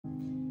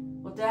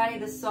Well, Daddy,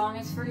 this song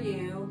is for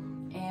you,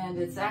 and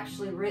it's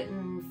actually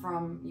written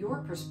from your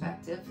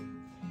perspective,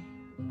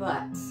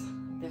 but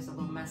there's a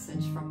little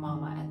message from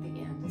Mama at the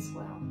end as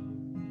well.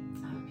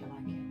 I hope you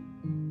like it.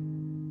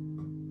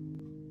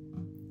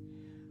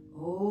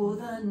 Oh,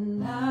 the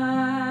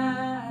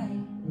night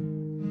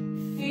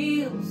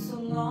feels so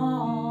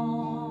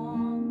long,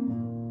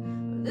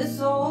 but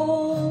this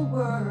old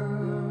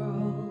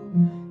world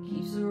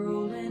keeps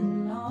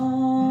rolling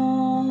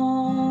on,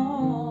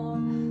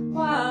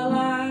 while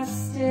I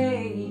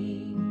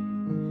stay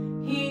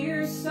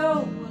here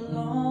so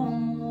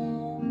alone.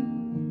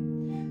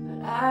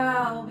 But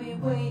I'll be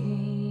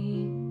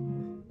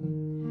waiting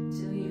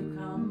till you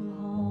come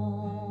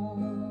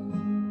home.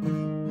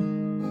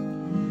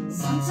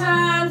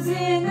 Sometimes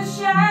in the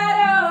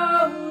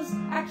shadows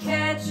I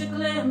catch a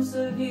glimpse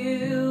of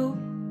you,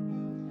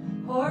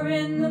 or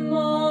in the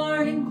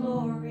morning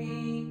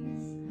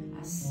glories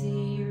I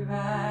see your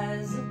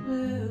eyes of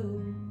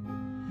blue.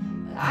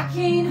 But I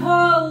can't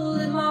hold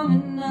it long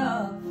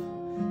enough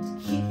to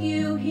keep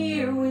you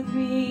here with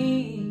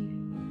me,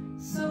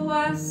 so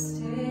I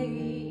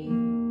stay,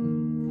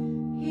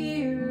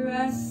 here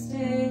I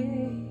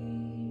stay.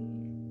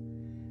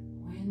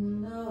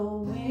 When the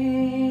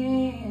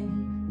wind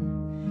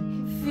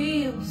can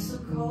feel so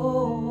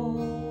cold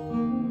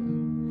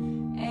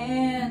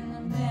and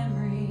the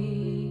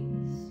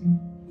memories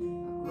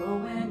are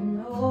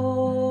growing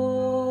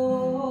old,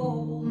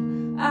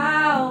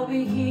 I'll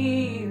be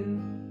here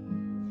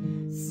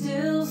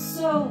still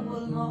so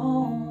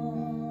alone,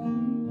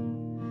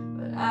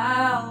 but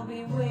I'll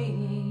be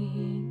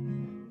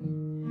waiting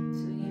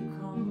till you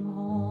come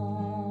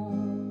home.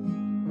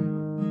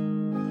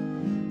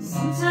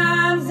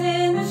 Sometimes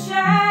in the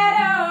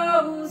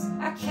shadows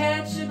I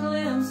catch a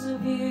glimpse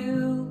of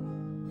you,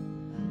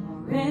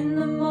 or in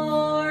the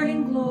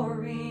morning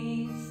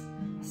glories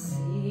I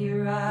see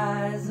your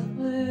eyes of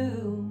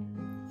blue.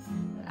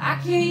 But I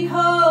can't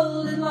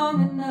hold it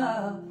long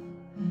enough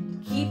to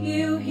keep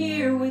you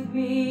here with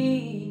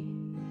me,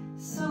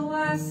 so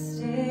I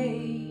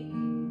stay,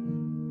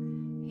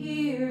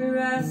 here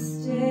I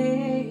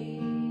stay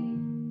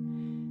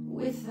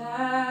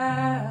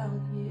without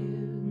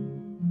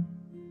you.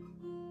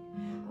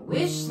 I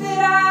wish that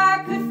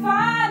I could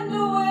find a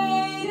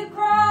way to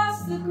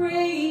cross the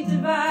great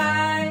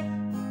divide,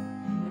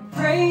 and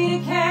pray to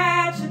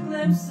catch a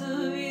glimpse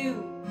of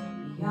you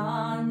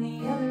beyond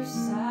the other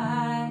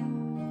side.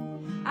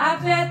 I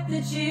bet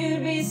that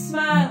you'd be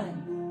smiling,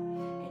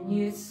 and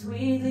you'd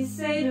sweetly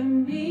say to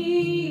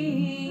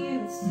me,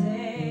 you'd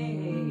say,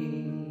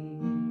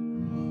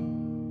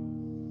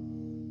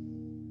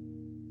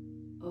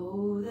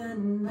 oh, the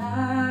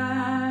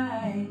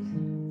night,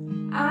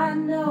 I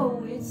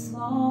know it's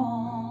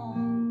long,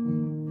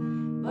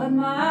 but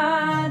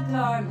my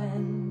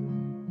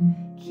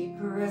darling, keep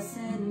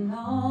pressing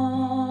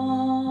on.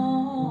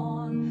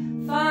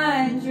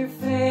 Find your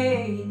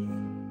faith,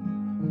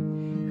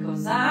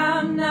 'cause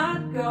I'm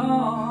not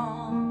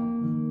gone,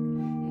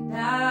 and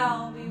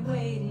I'll be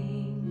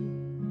waiting,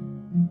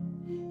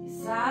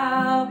 yes,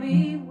 I'll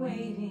be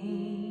waiting